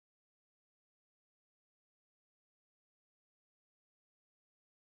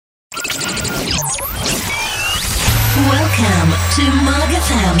Welcome to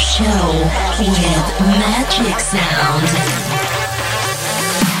Magatham Show with Magic Sound.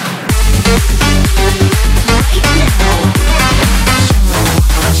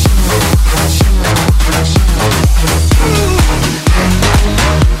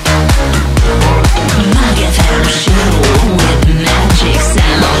 Magatham Show with Magic Sound.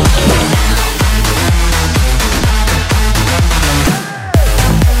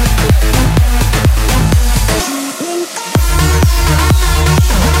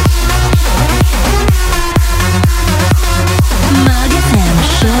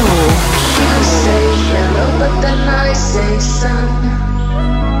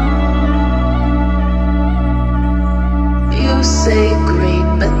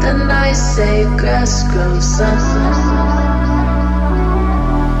 Say grass grows up.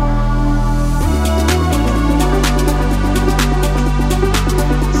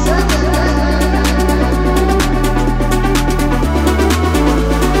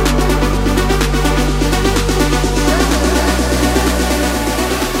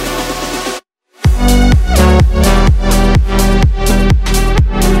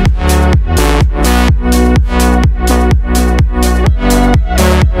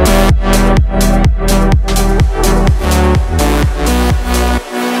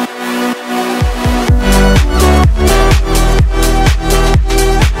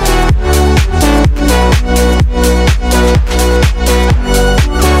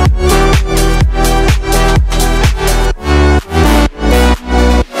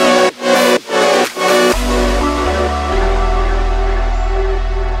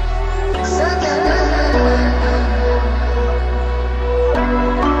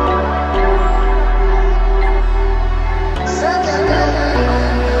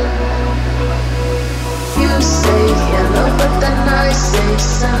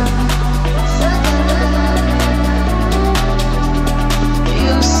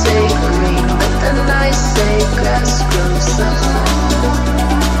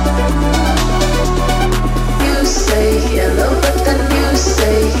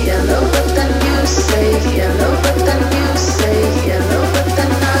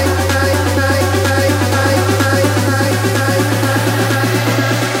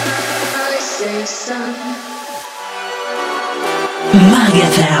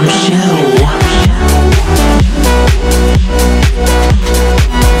 Magatham Show.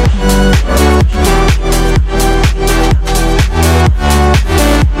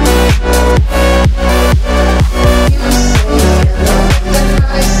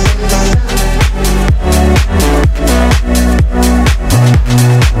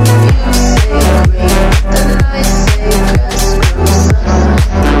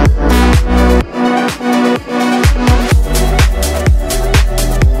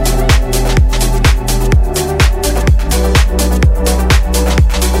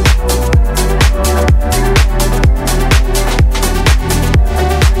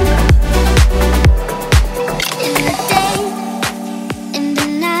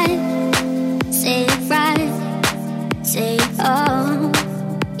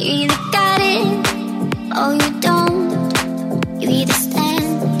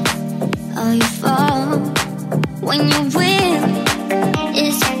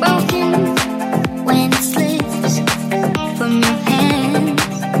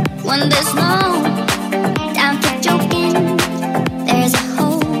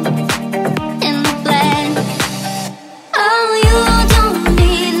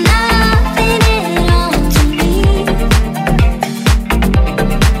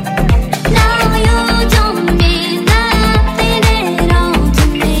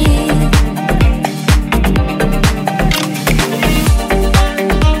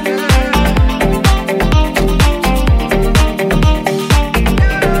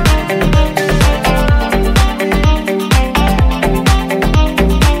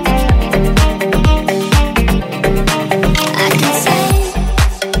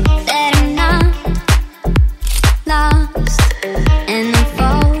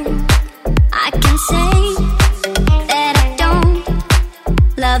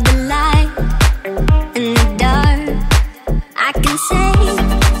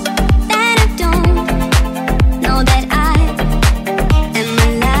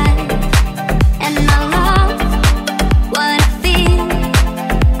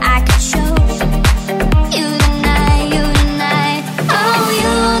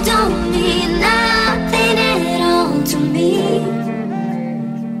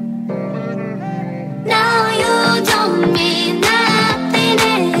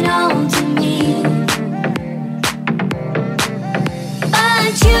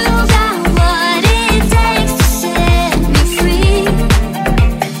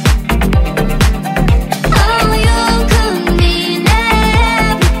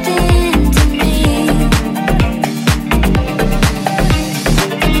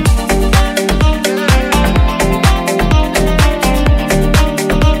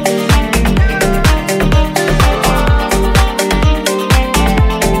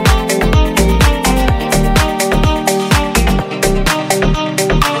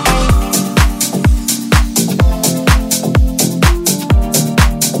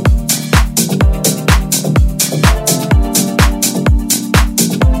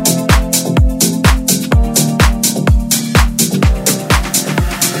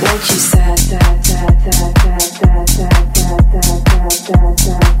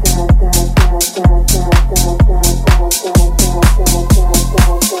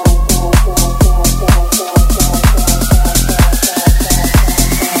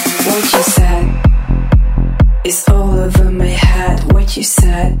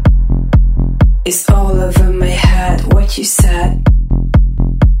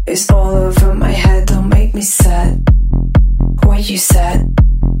 It's all over my head, don't make me sad. What you said,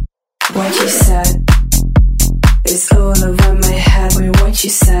 what you said. It's all over my head, wait, what you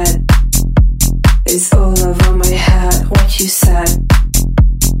said. It's all over my head, what you said.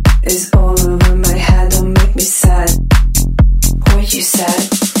 It's all over my head, don't make me sad. What you said,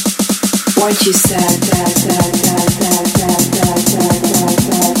 what you said.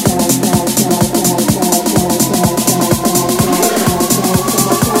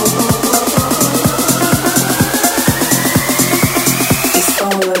 It's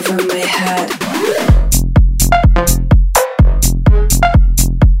all over my head.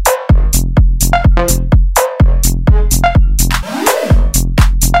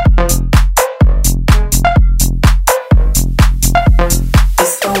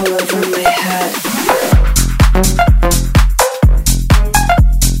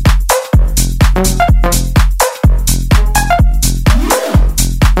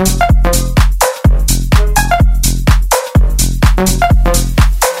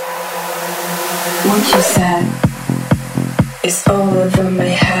 What you said, it's all over my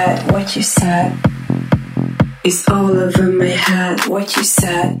head. What you said, it's all over my head. What you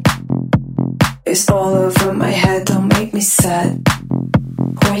said, it's all over my head. Don't make me sad.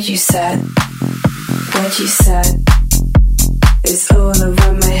 What you said, what you said, it's all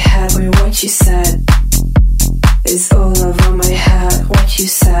over my head. Wait, what you said, it's all over my head. What you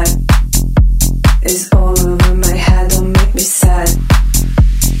said, it's all over my head. Don't make me sad.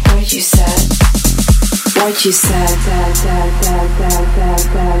 What you said, what you said.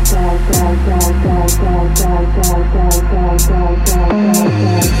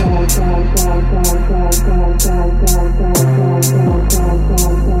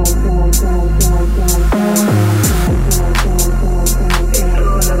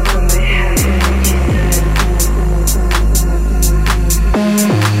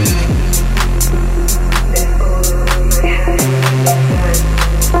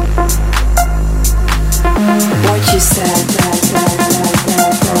 What you said.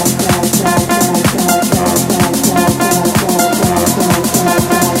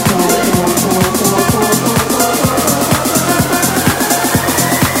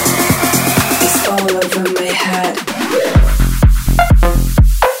 It's all over my head.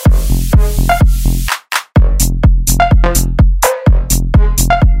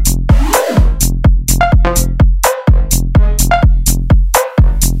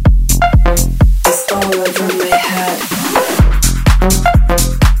 It's all over my head.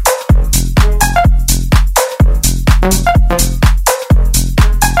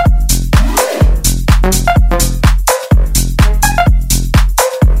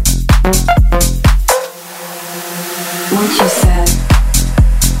 What you said.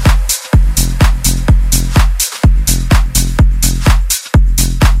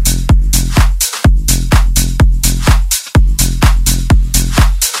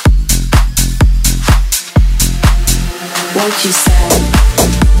 What you said.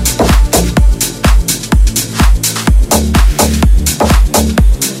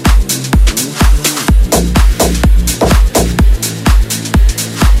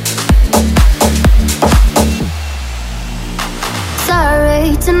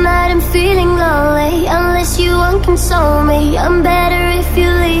 Sorry, tonight I'm feeling lonely. Unless you won't console me, I'm better if you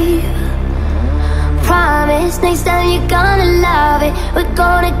leave. Promise, next time you're gonna love it. We're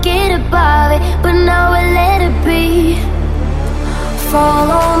gonna get above it, but now we'll let it be.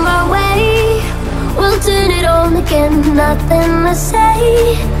 Follow my way, we'll turn it on again. Nothing to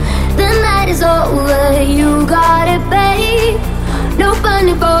say, the night is over. You got it, babe. No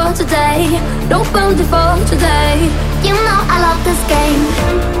bunny for today, no bounty for today. You know I love this game.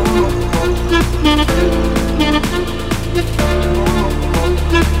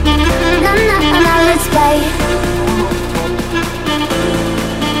 Na na na, let's play.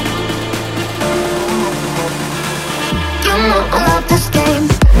 You know I love this game.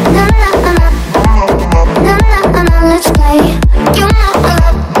 Na na na, na na na, let's play. You know I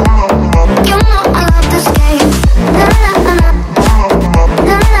love, you know I love this game. Na na na,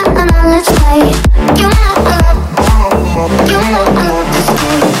 na na na, let's play. You know I love, you know I love this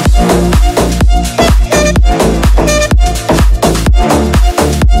game. Na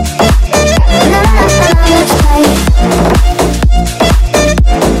na na, let's play.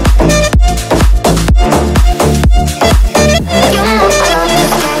 You know I love this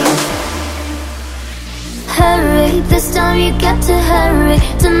game. Hurry, this time you got to hurry.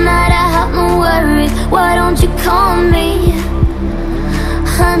 Tonight I have no worries. Why don't you call me?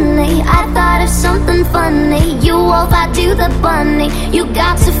 Honey, I thought of something funny. You wolf, I do the bunny. You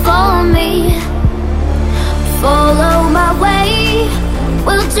got to follow me. Follow my way,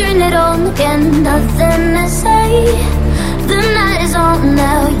 we'll turn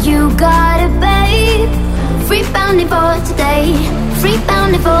you got it, babe. Free bounty for today. Free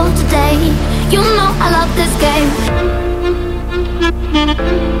bounty for today. You know I love this game.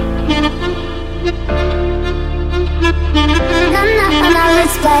 Na na na,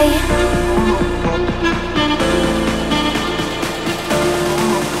 let's play.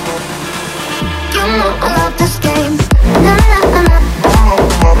 You know I love this game. Na na na,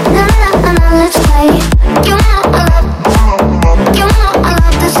 na na na, let's play. You know I love. You know I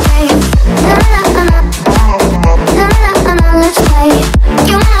love this game. Na na na, na na na, let's play.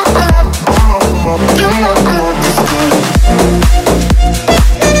 You know I love. You know I love this game.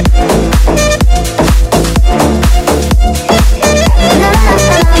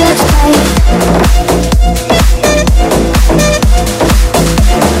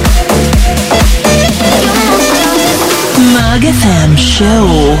 Mug FM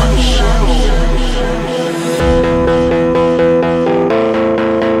Show.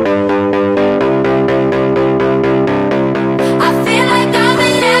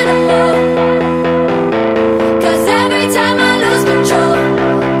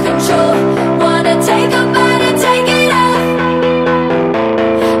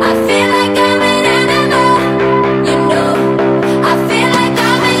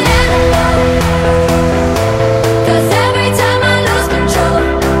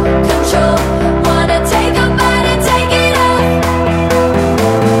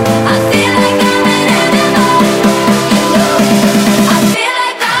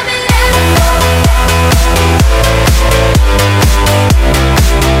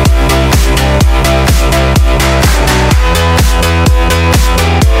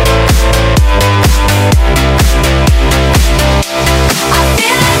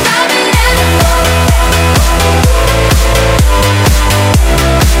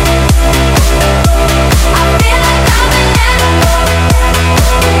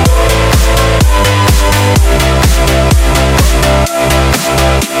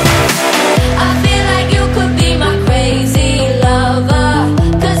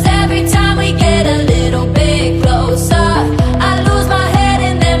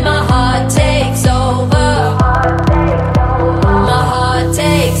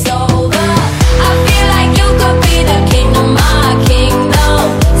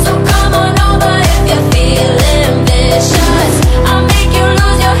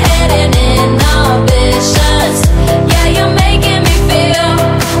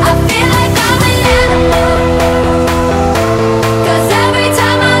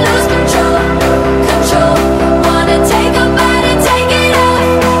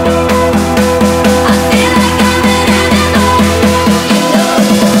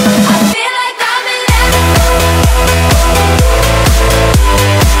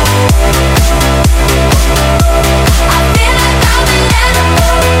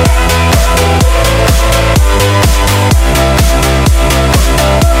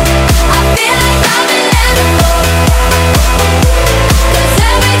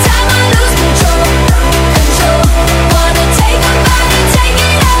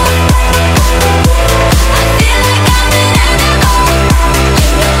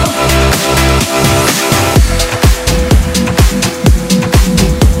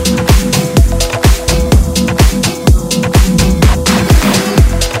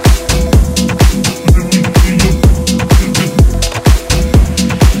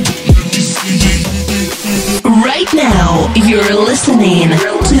 You're listening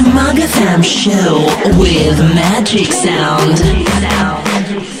to Mug FM Show with Magic Sound.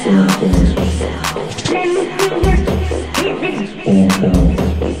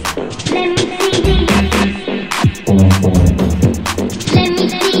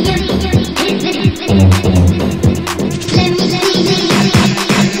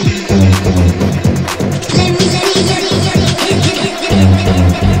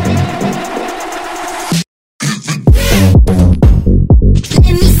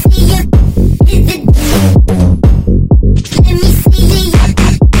 Let me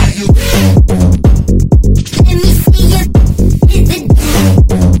see you.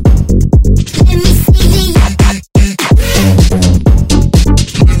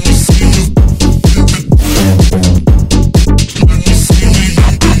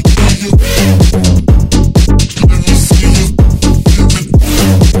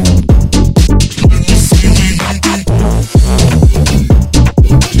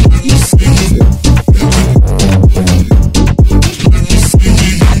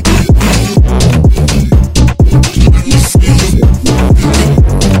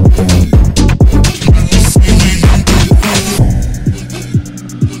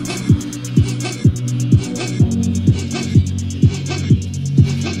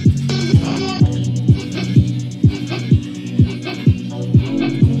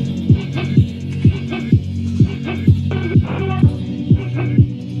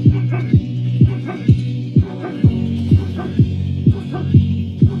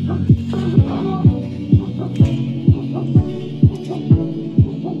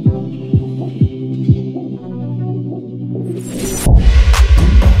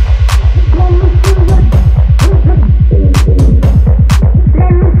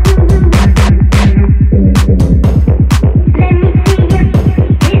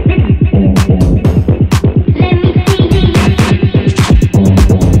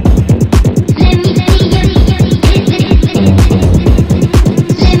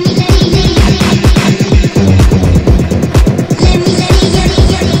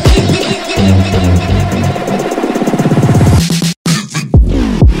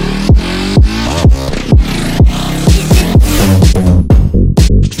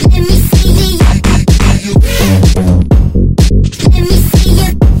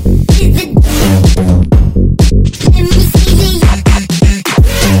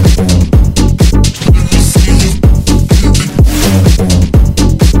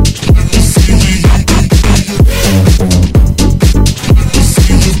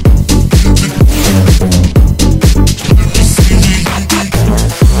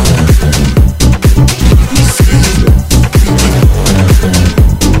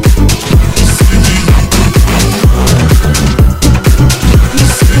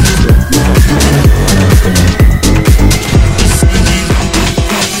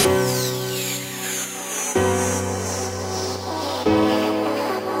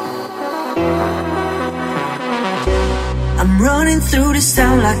 running through this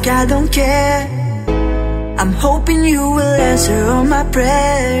town like I don't care. I'm hoping you will answer all my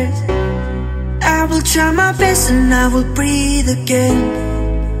prayers. I will try my best and I will breathe again,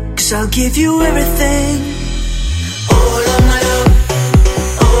 'cause I'll give you everything. All of my love,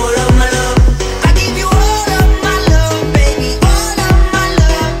 all of my love. I give you all of my love, baby. All of my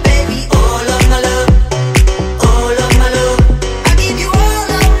love, baby. All of my love, all of my love. I give you all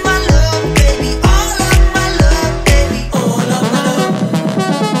of my love, baby. All of my love, baby. All of my love,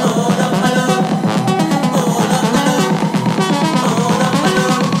 all of my love. All of my love, all of my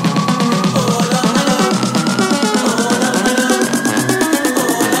love. All of my love, all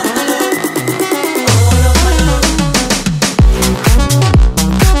of my love. All of my love.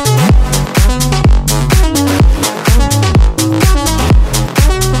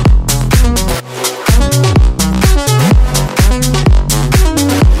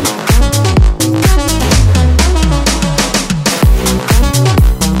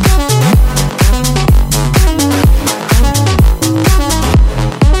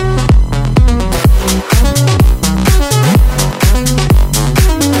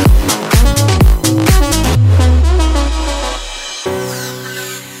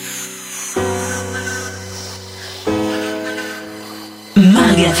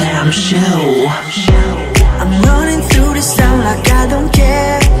 MagFM Show. I'm running through this town like I don't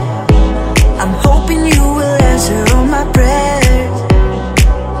care. I'm hoping you will answer all my prayers.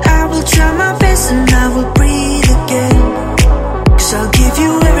 I will try my best and I will breathe again, 'cause I'll give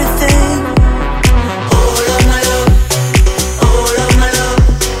you everything. All of my love, all of my love.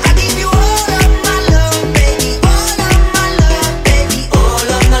 I give you all of my love, baby. All of my love, baby. All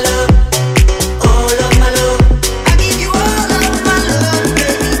of my love, all of my love. I give you all of my love,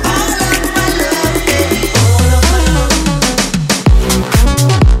 baby. All of my love, baby. All of my love.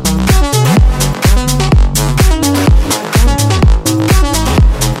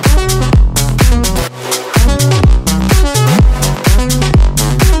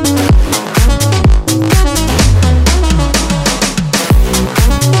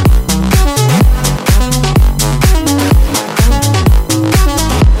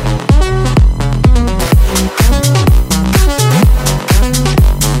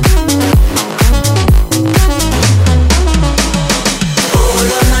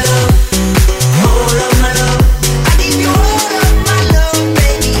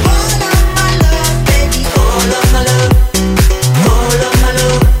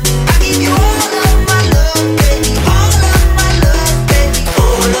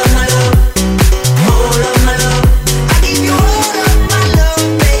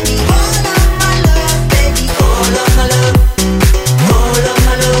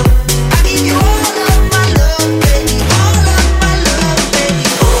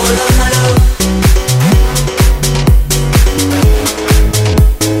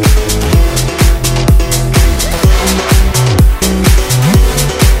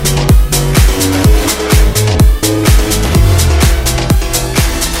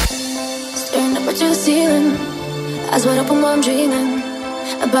 Staring up at your ceiling, eyes wide open while I'm dreaming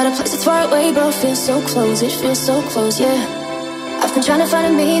about a place that's far away but it feels so close. It feels so close, yeah. I've been trying to find a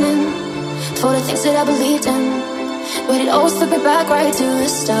meaning for the things that I believed in, but it always took me back right to the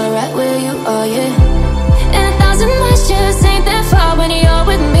start, right where you are, yeah. And 1,000 miles just ain't that far when you're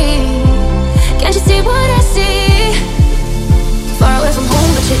with me. Can't you see what I see? Far away from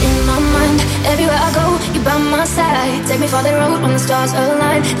home, but you're in my mind. Everywhere I go, you're by my side. Take me for the road when the stars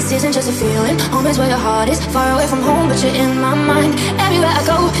align. This isn't just a feeling, home is where your heart is. Far away from home, but you're in my mind. Everywhere I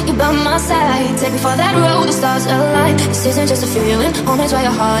go, you're by my side. Take me for that road, the stars align. This isn't just a feeling, home is where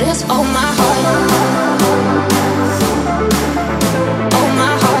your heart is. Oh my heart, oh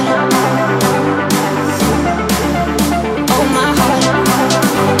my heart, oh my heart,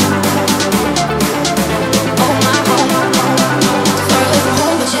 oh my heart. Far away from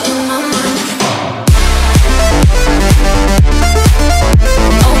home, but you're in my mind.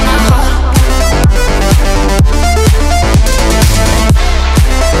 Oh my heart.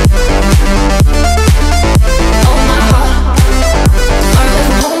 Oh my heart. Far away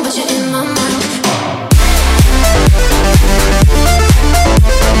from home, but you're in my mind.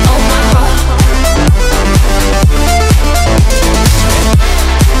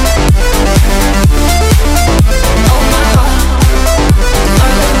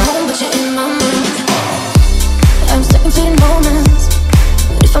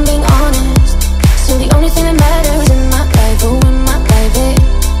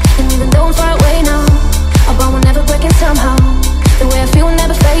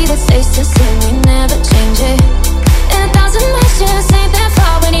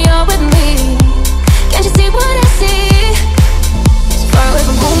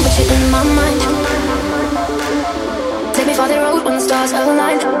 stars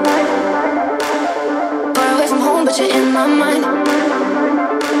align. Far away from home, but you're in my mind.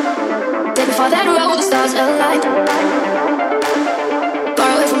 Take me for that road, the stars align. Far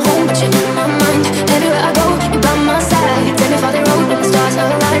away from home, but you're in my mind. Everywhere I go, you're by my side. Take me for that road, the stars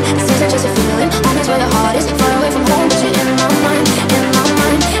align. This isn't just a feeling, home is where the heart is. Far away from home, but you're in my mind. In my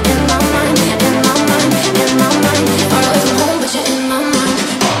mind, in my mind, in my mind, in my mind. Far away from home, but you're in my mind.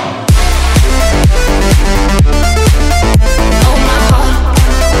 Oh my heart.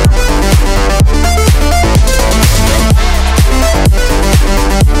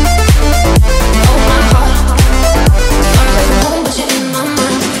 Oh my heart. Far away from home, but you're in my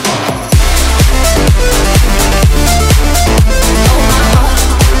mind. Oh my heart.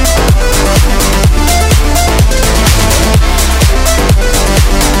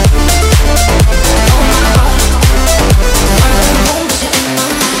 Oh my heart. Far away from home, but you're in my mind.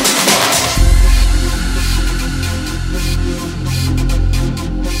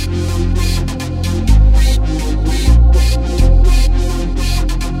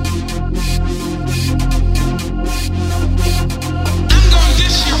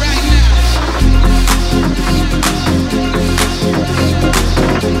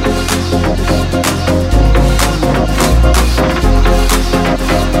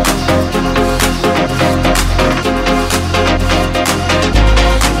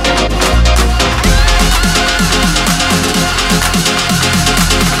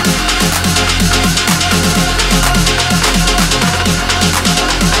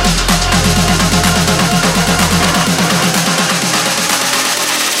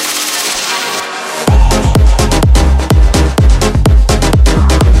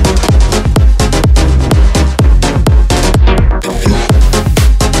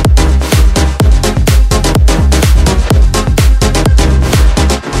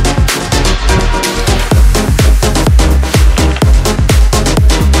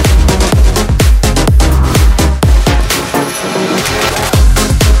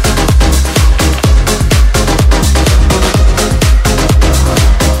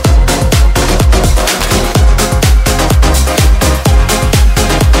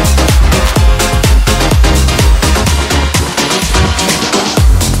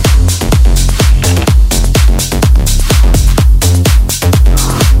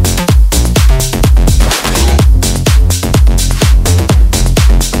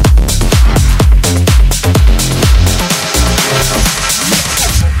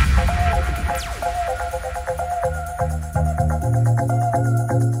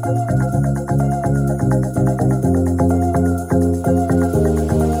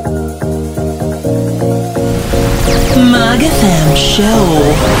 Mag FM Show.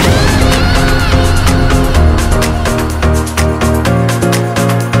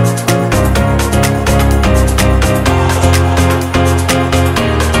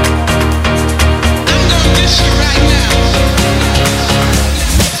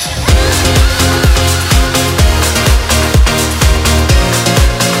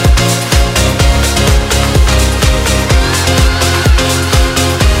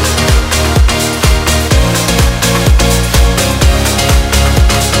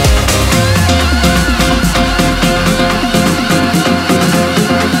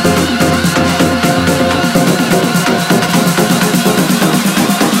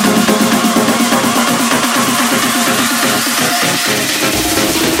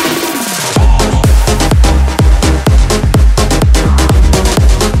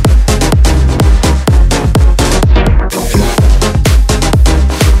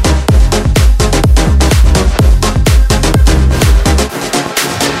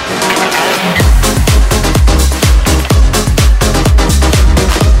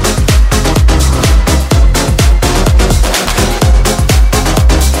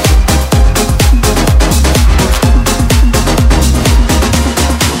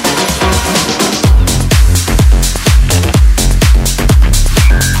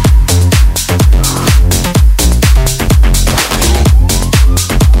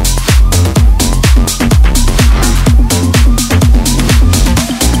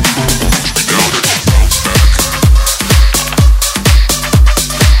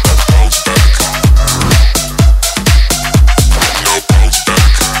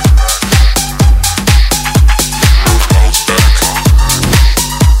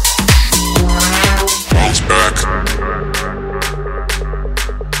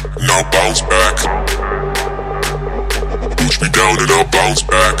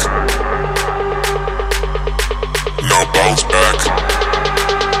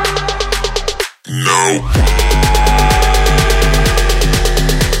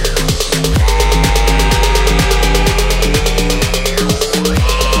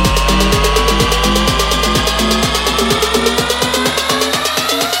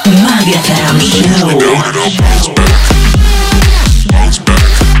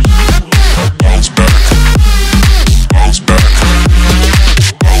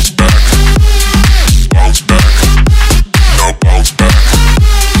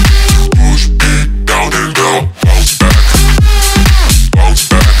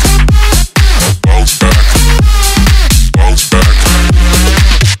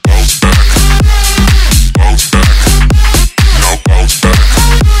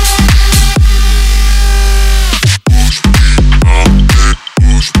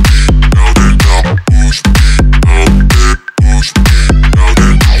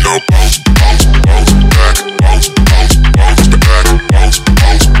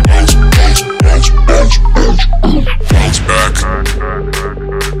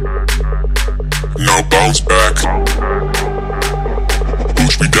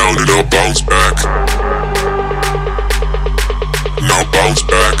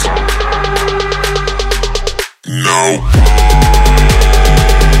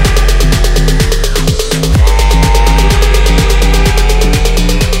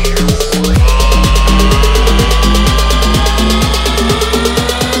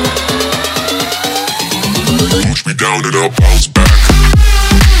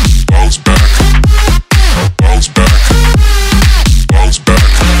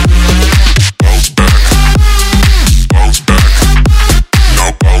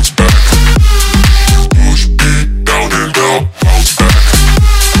 Down and down.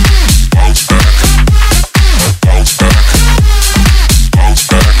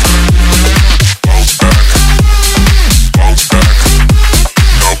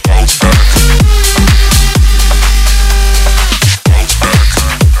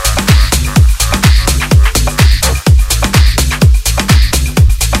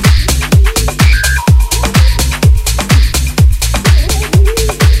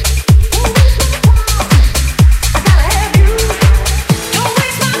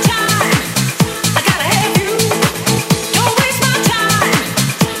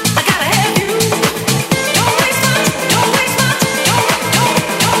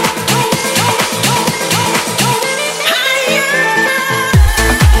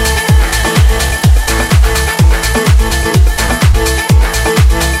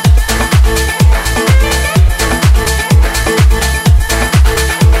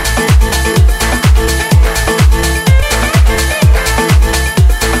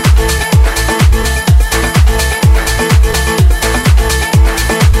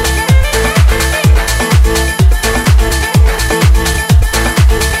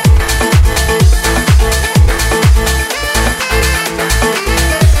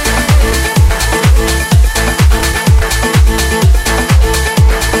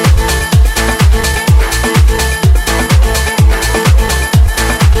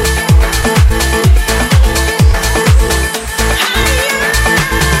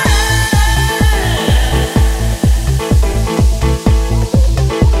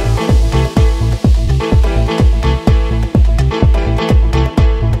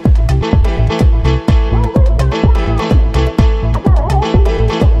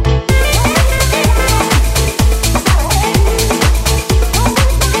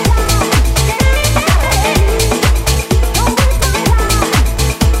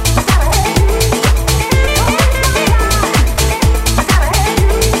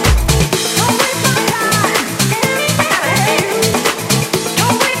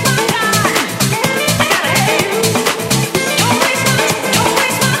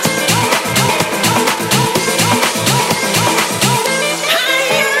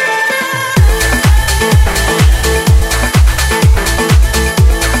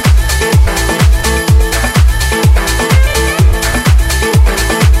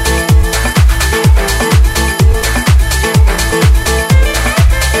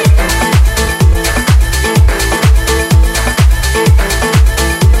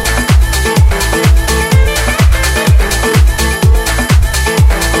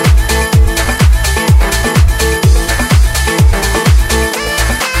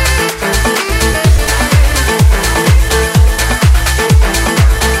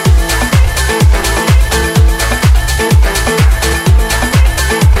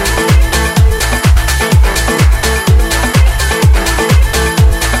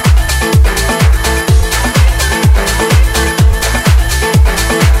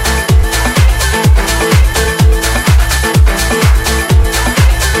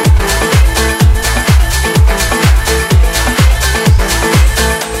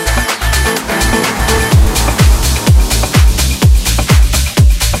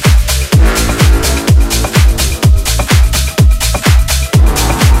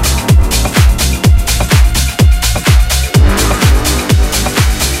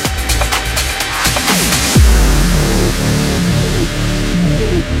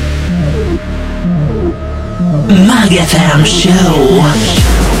 Mug FM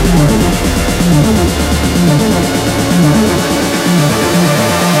Show.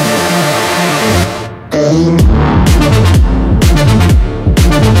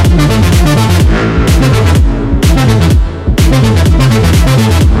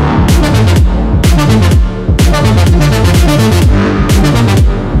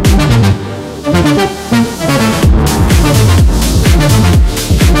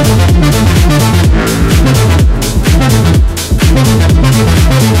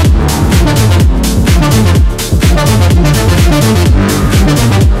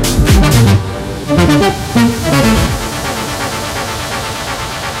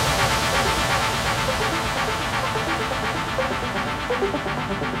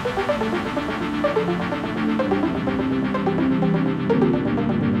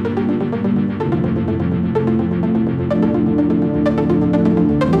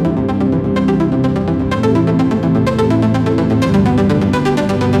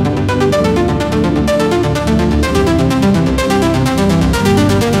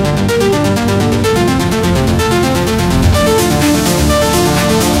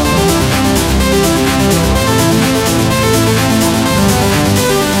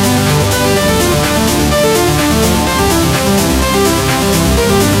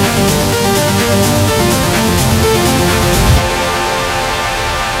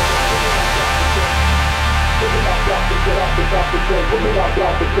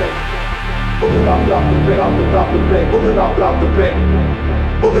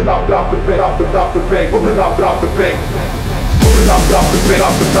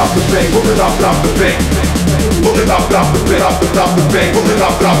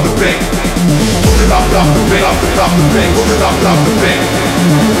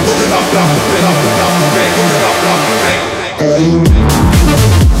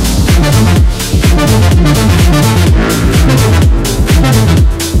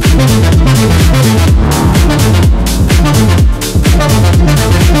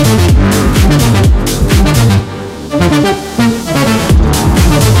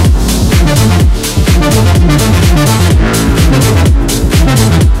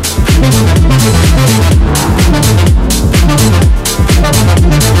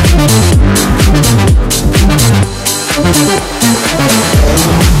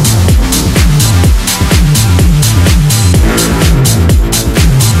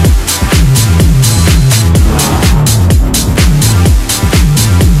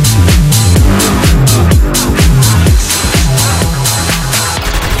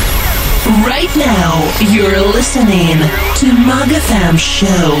 You're listening to Mug FM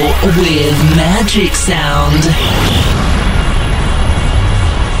Show with Magic Sound.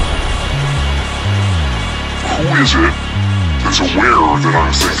 Who is it that's aware that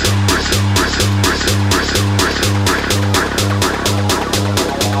I'm thinking?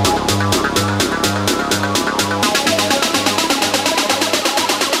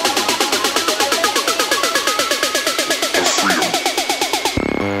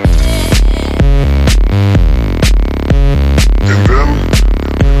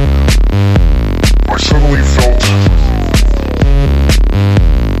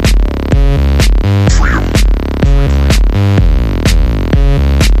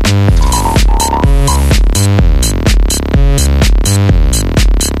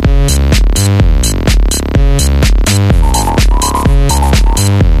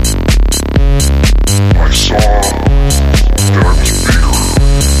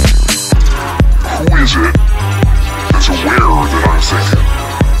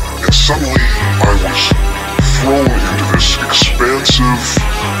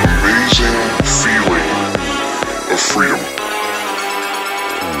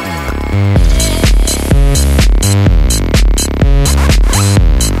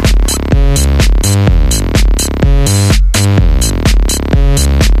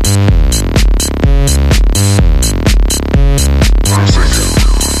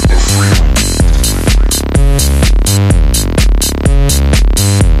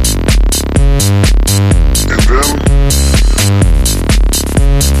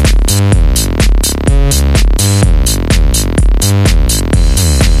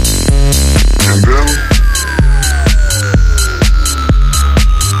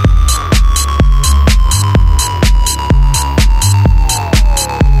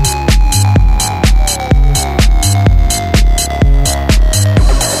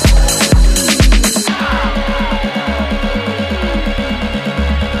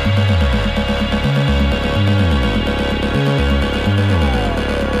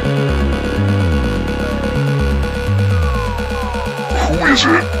 is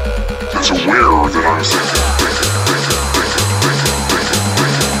it that's aware that I'm thinking?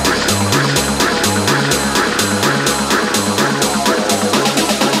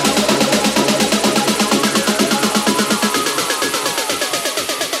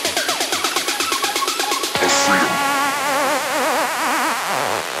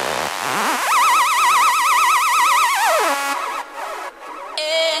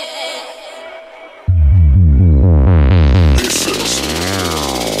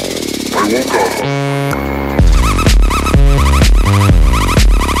 woke up.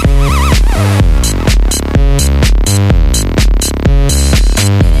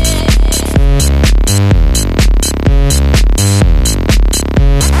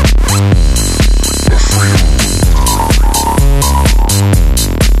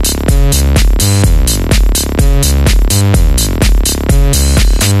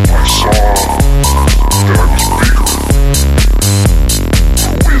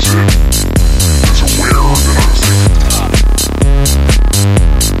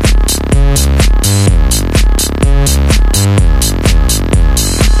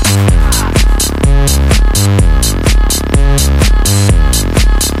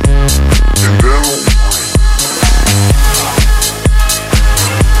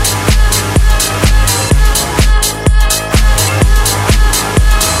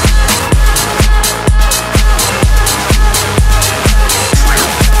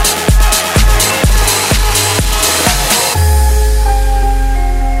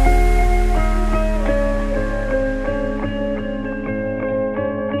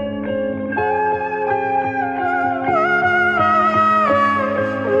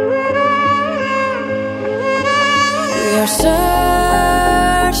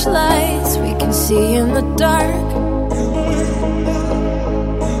 Searchlights we can see in the dark.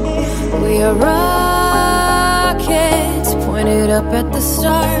 We are rockets pointed up at the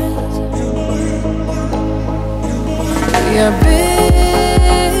stars. We are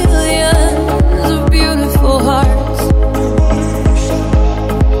billions of beautiful hearts.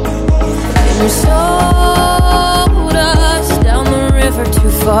 And you sold us down the river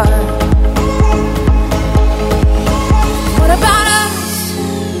too far.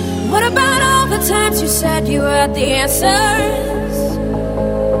 What about all the times you said you had the answers?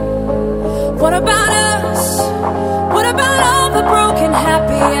 What about us? What about all the broken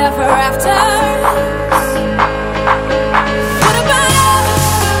happy ever afters? What about us?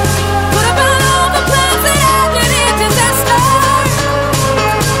 What about all the plans that ended in disaster?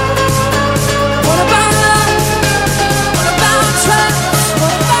 What about us? What about trust?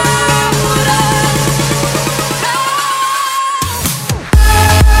 What about us?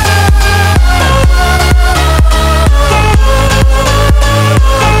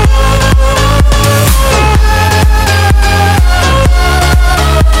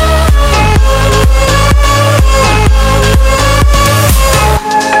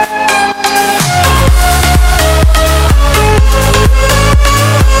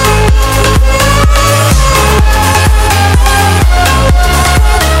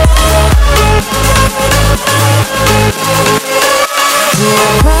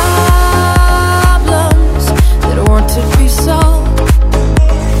 Problems that want to be solved.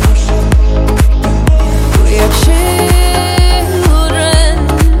 We are children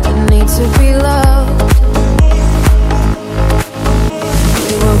that need to be loved.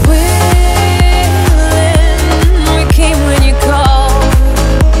 We were willing, we came when you called.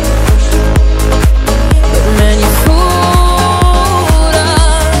 But man, you fooled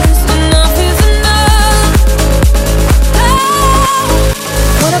us. Enough is enough.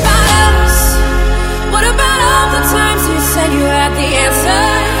 What about us? What about all the times you said you had the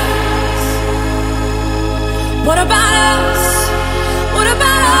answers? What about us? What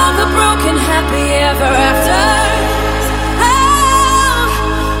about all the broken happy ever afters? Oh,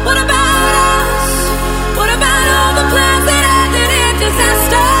 what about us? What about all the plans that ended in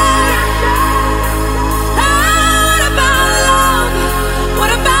disaster? Oh, what about love?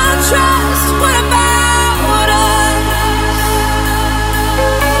 What about trust? What about us?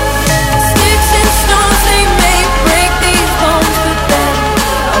 Sticks and stones, they may break these bones, but then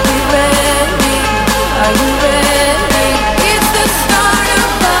I'll be ready. Are you ready? It's the start of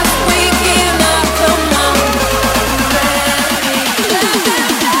us waking up. Come on,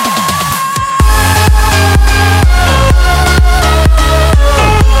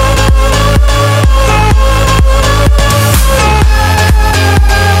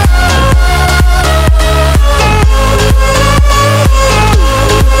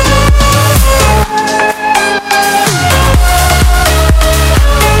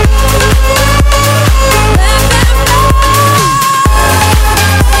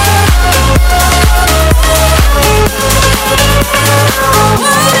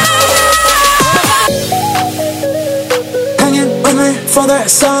 Hanging with me for that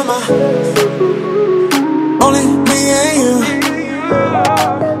summer. Only me and you.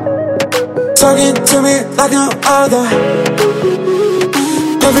 Talking to me like no other.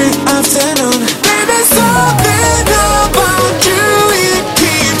 Every afternoon. Baby, something about you, it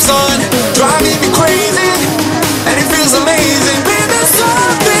keeps on driving me crazy. And it feels amazing. Baby,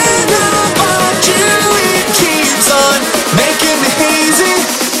 something about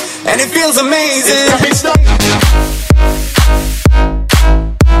feels amazing.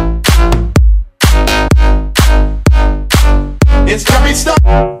 It's got me stuck.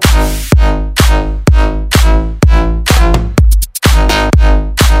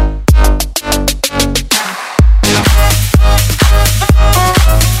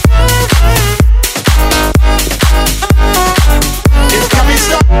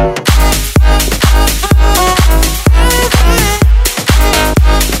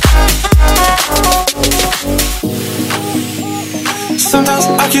 Sometimes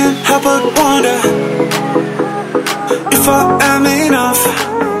I can't help but wonder if I am enough.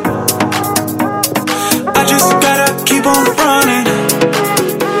 I just gotta keep on running,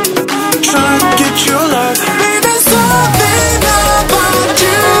 trying to get your love. Baby, something about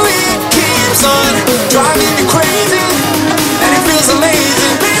you, it keeps on driving me crazy, and it feels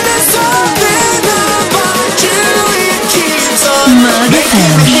amazing. Baby, something about you, it keeps on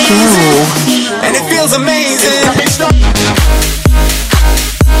making me hazy, and it feels amazing.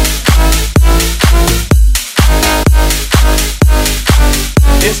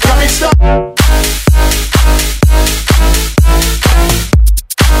 It's got me stuck.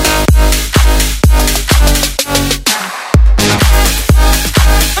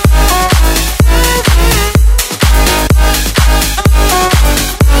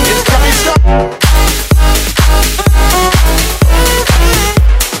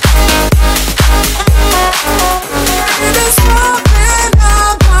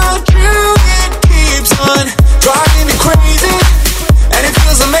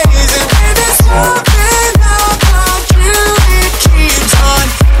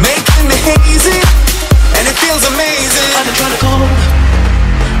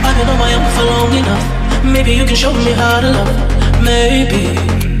 Maybe you can show me how to love. Maybe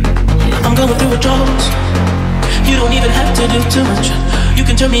I'm going through withdrawals. You don't even have to do too much. You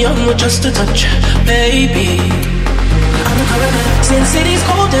can turn me on with just a touch, baby. I'm a forever. Since city's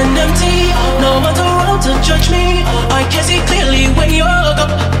cold and empty, no one's around to judge me. I can see clearly when you're gone.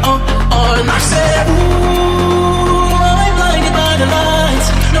 And I said, ooh, I'm blinded by the lights.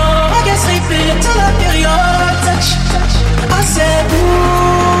 No, I can't sleep until I feel your touch. I said,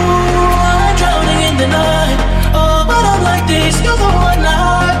 ooh, I'm drowning in the night. Oh, but I'm like this, you're the one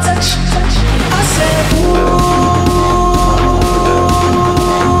I touch. I said, ooh.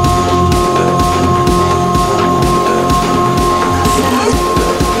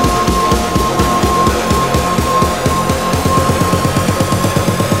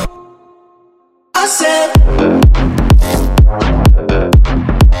 I said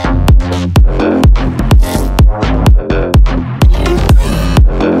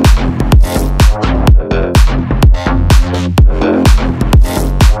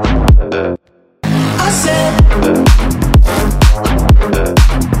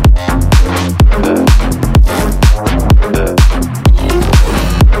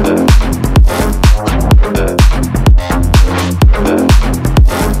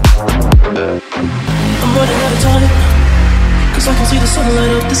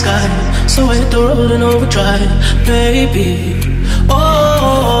so I hit the road and overdrive, baby.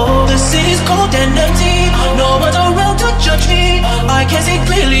 Oh, the city's cold and empty. No one's around to judge me. I can see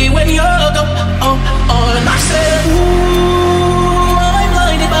clearly when you're gone. And I said, ooh, I'm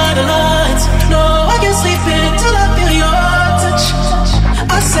blinded by the lights. No, I can't sleep until I feel your touch.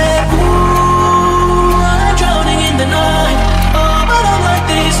 I said, ooh, I'm drowning in the night. Oh, but I'm like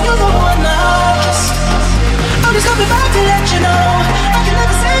this, you're the one I trust. I'm just coming back to let you know I can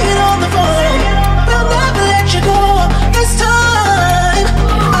never say it on the phone, but I'll never let you go this time.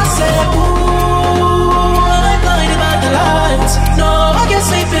 I said, ooh, I'm blinded by the lights. No, I can't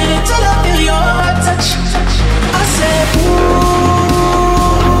sleep until I feel your touch. I said,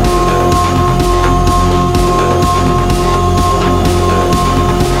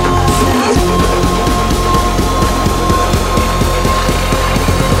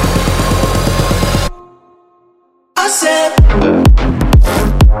 I said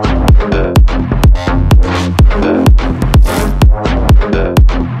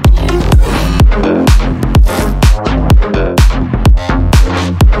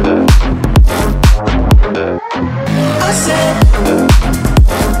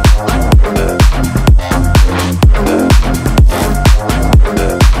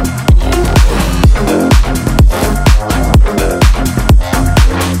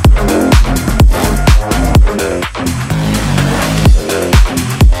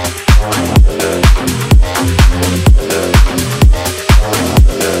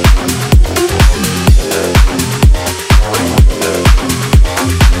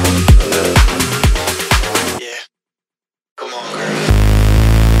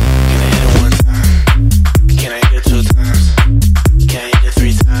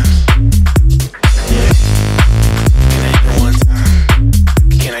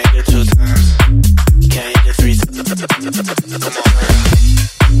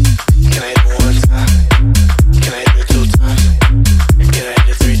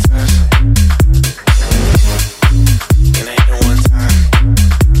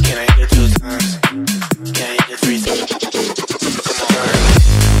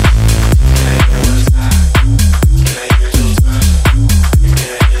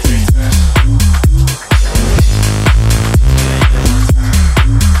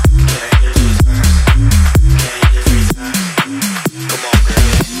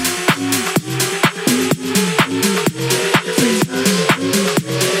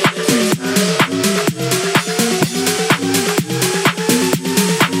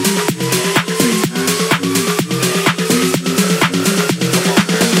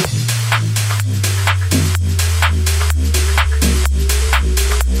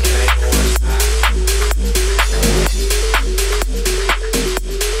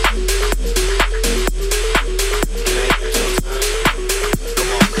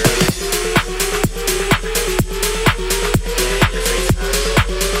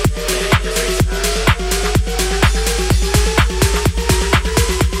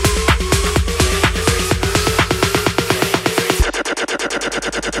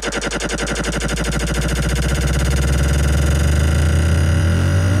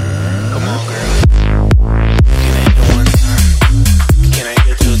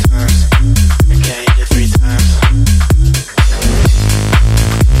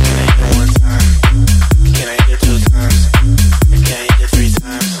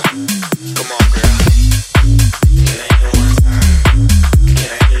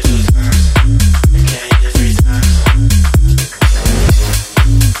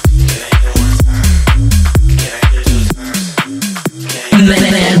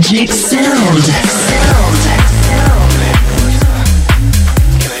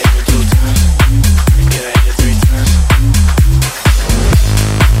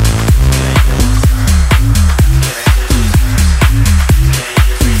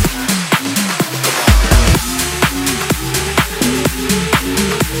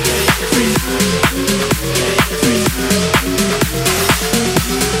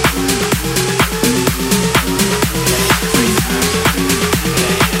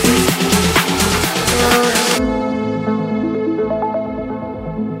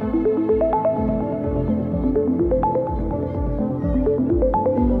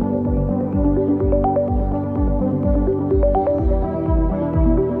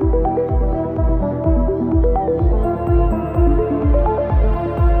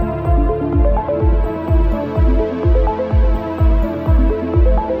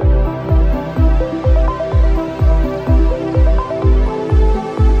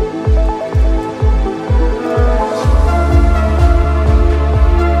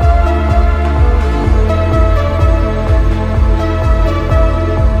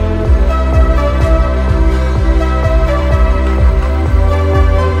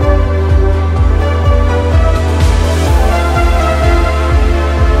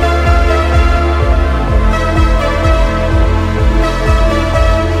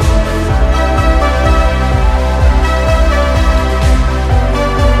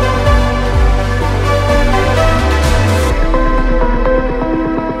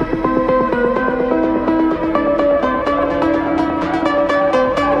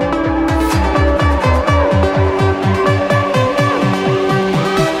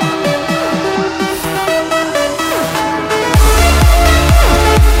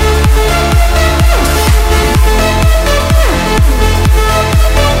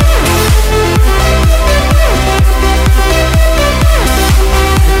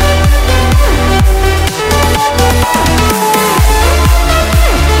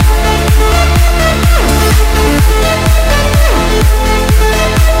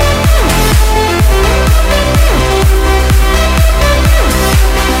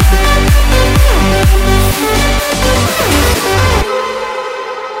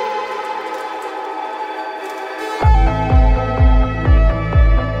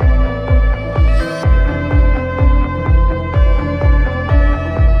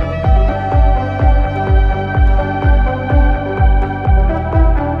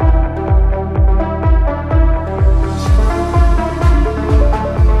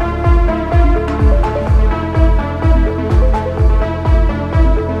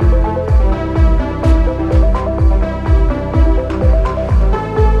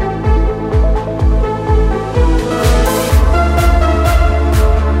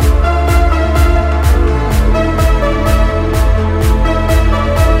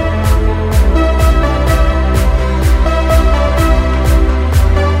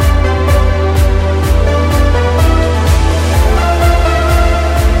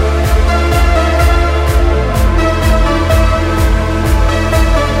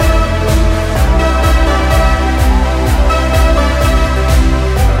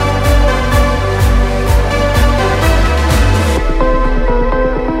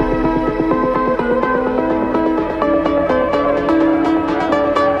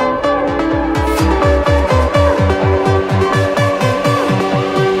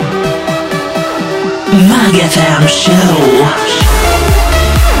Mag FM Show.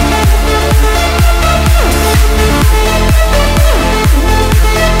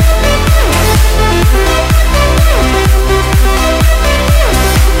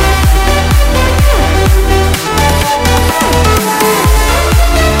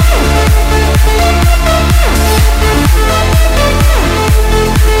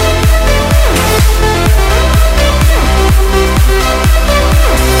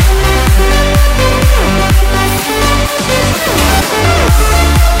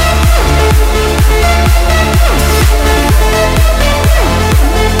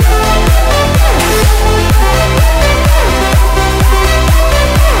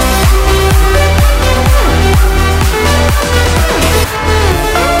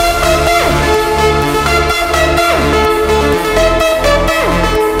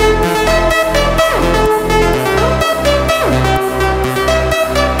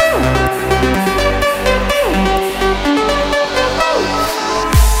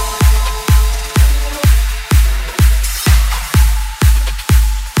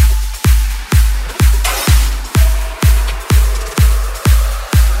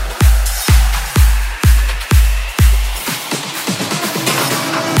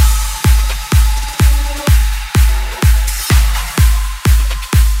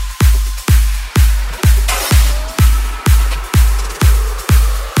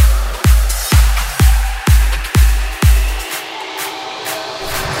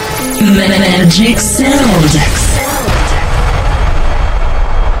 Magic Sound.